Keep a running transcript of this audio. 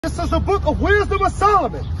This is the book of Wisdom of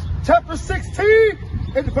Solomon, chapter 16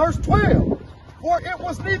 and verse 12. For it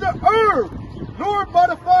was neither herb nor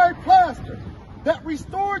modified plaster that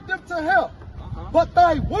restored them to health, but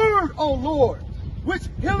thy word, O Lord, which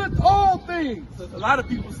healeth all things. So a lot of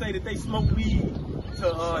people say that they smoke weed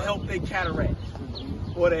to help their cataract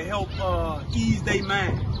or to help ease their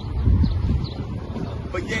mind.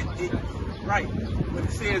 But yet, when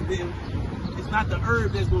it says that it's not the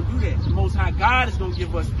herb that's going to do that. The Most High God is going to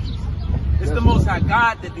give us peace. It's the Most High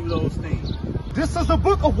God that do those things. This is the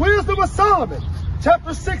book of Wisdom of Solomon,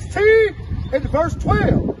 chapter 16 and verse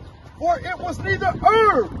 12. For it was neither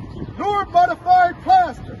herb nor modified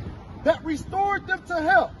plaster that restored them to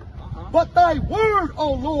health, but thy word,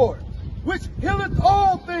 O Lord, which healeth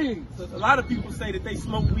all things. So a lot of people say that they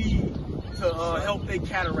smoke weed to help their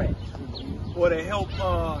cataract or to help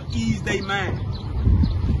ease their mind.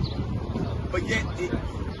 But yet,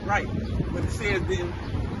 when it says that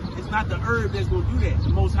it's not the herb that's going to do that. The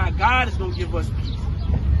Most High God is going to give us peace.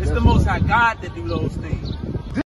 It's the Most High God that do those things.